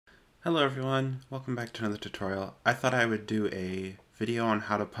Hello everyone, welcome back to another tutorial. I thought I would do a video on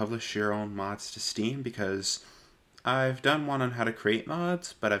how to publish your own mods to Steam because I've done one on how to create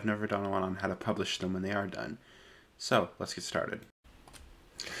mods, but I've never done one on how to publish them when they are done. So let's get started.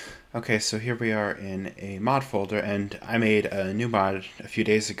 Okay, so here we are in a mod folder, and I made a new mod a few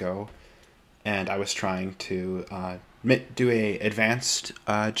days ago, and I was trying to do a advanced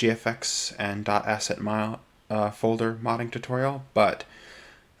GFX and .asset folder modding tutorial, but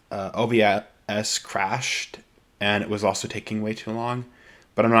OBS crashed, and it was also taking way too long.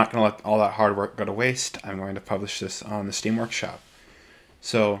 But I'm not going to let all that hard work go to waste. I'm going to publish this on the Steam Workshop.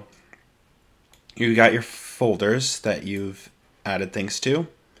 So you got your folders that you've added things to.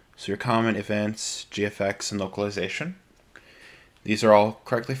 So your common, events, GFX, and localization. These are all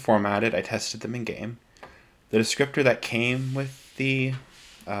correctly formatted. I tested them in game. The descriptor that came with the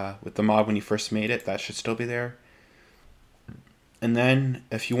mod when you first made it, that should still be there. And then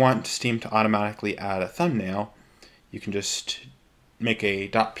if you want Steam to automatically add a thumbnail, you can just make a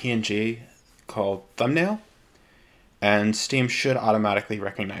 .png called thumbnail, and Steam should automatically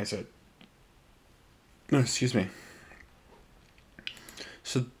recognize it. Oh, excuse me.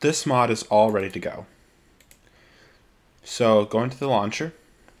 So this mod is all ready to go. So go into the launcher.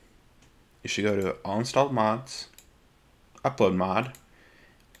 You should go to All Installed Mods, Upload Mod,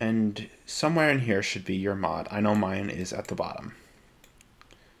 and somewhere in here should be your mod. I know mine is at the bottom.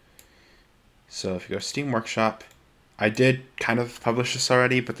 So if you go to Steam Workshop, I did kind of publish this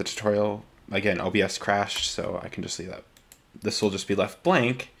already, but the tutorial, again, OBS crashed, so I can just leave that. This will just be left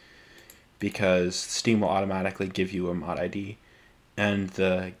blank because Steam will automatically give you a mod ID, and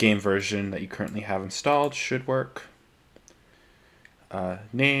the game version that you currently have installed should work.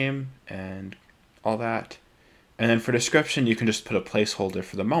 Name and all that. And then for description, you can just put a placeholder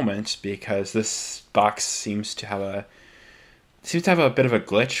for the moment because this box seems to have a bit of a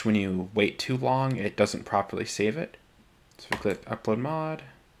glitch. When you wait too long, it doesn't properly save it. So we click Upload Mod.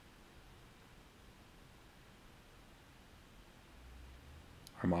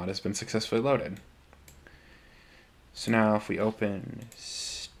 Our mod has been successfully loaded. So now if we open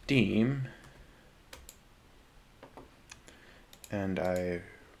Steam and I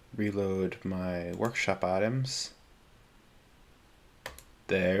reload my workshop items,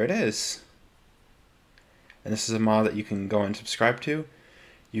 there it is. And this is a mod that you can go and subscribe to.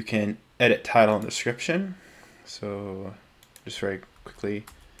 You can edit title and description. So just very quickly.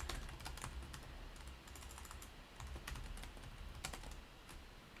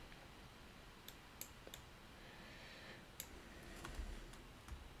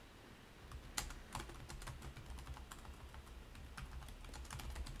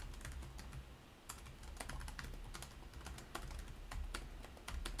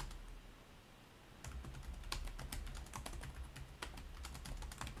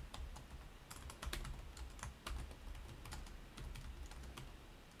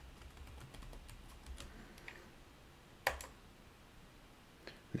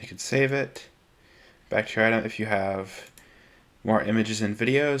 You can save it. Back to your item. If you have more images and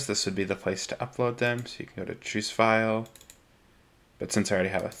videos, this would be the place to upload them. So you can go to Choose File. But since I already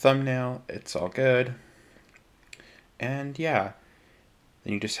have a thumbnail, it's all good. And yeah,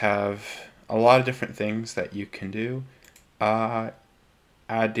 then you just have a lot of different things that you can do. Add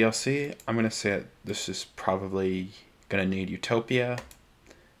DLC. I'm going to say that this is probably going to need Utopia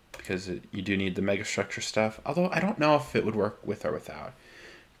because you do need the megastructure stuff. Although I don't know if it would work with or without.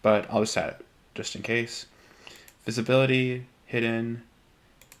 But I'll just add it just in case. Visibility, hidden,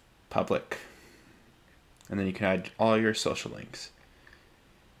 public. And then you can add all your social links.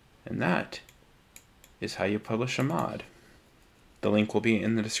 And that is how you publish a mod. The link will be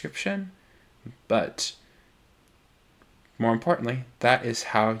in the description, but more importantly, that is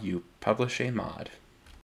how you publish a mod.